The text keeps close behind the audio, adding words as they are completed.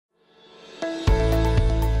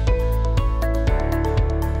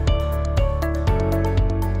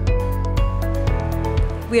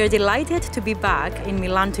We are delighted to be back in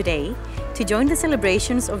Milan today to join the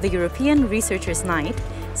celebrations of the European Researchers' Night,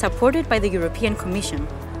 supported by the European Commission.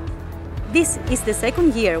 This is the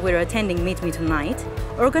second year we're attending Meet Me Tonight,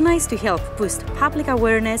 organized to help boost public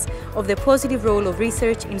awareness of the positive role of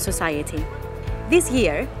research in society. This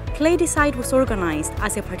year, PlayDecide was organized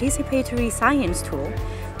as a participatory science tool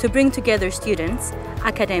to bring together students,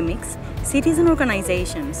 academics, citizen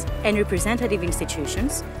organizations, and representative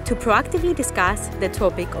institutions to proactively discuss the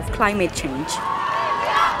topic of climate change.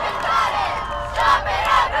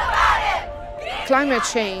 Climate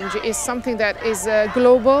change is something that is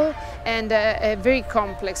global and very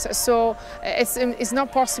complex, so it's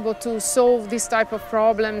not possible to solve this type of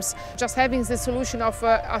problems just having the solution of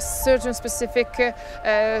a certain specific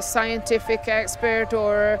scientific expert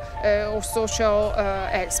or social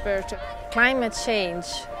expert. Climate change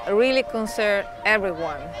really concerns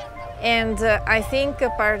everyone, and I think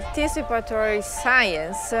participatory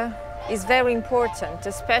science is very important,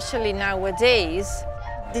 especially nowadays.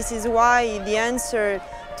 This is why the answer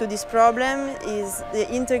to this problem is the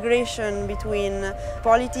integration between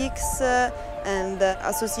politics and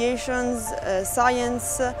associations,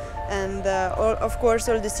 science, and of course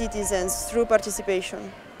all the citizens through participation.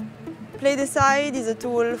 PlayDecide is a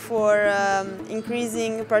tool for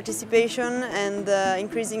increasing participation and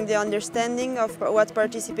increasing the understanding of what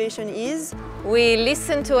participation is. We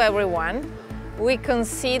listen to everyone. We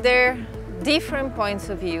consider different points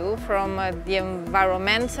of view from the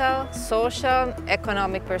environmental, social,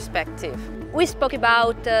 economic perspective. We spoke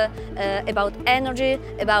about energy,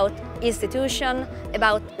 about institutions,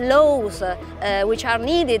 about laws which are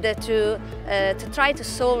needed to try to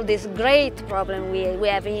solve this great problem we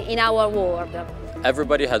have in our world.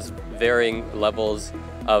 Everybody has varying levels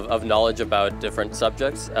of knowledge about different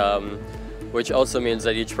subjects, which also means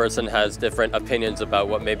that each person has different opinions about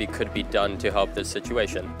what maybe could be done to help this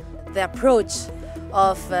situation. The approach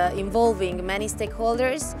of involving many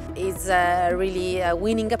stakeholders is really a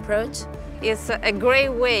winning approach. It's a great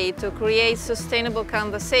way to create sustainable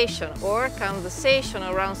conversation or conversation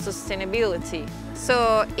around sustainability.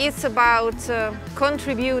 So it's about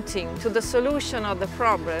contributing to the solution of the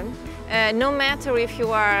problem, no matter if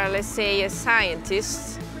you are, let's say, a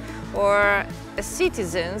scientist or a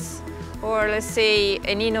citizen, or let's say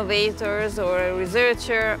an innovator or a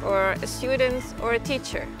researcher or a student or a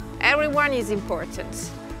teacher. Everyone is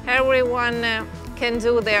important. Everyone can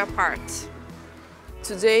do their part.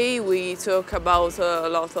 Today we talk about a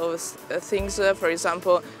lot of things, for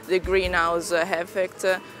example, the greenhouse effect,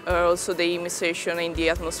 also the emission in the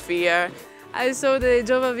atmosphere. I saw the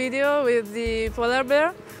JoVE video with the polar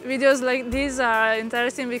bear. Videos like these are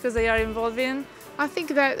interesting because they are involving. I think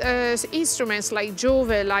that instruments like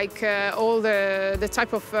JoVE, like all the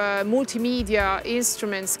type of multimedia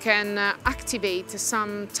instruments can activate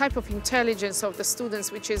some type of intelligence of the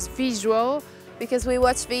students which is visual. Because we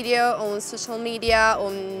watch video on social media,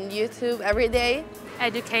 on YouTube every day.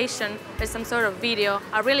 Education and some sort of video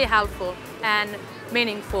are really helpful and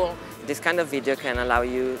meaningful. This kind of video can allow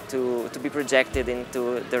you to be projected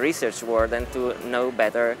into the research world and to know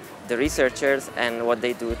better the researchers and what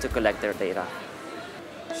they do to collect their data.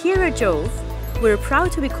 Here at JoVE, we're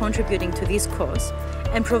proud to be contributing to this cause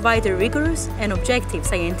and provide a rigorous and objective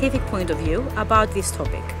scientific point of view about this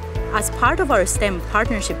topic. As part of our STEM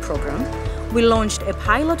partnership program, we launched a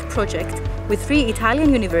pilot project with 3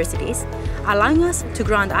 Italian universities, allowing us to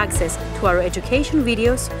grant access to our education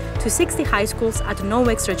videos to 60 high schools at no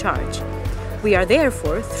extra charge. We are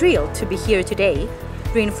therefore thrilled to be here today,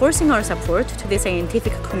 reinforcing our support to the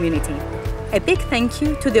scientific community. A big thank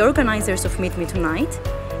you to the organizers of Meet Me Tonight,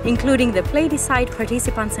 including the PlayDecide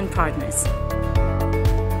participants and partners.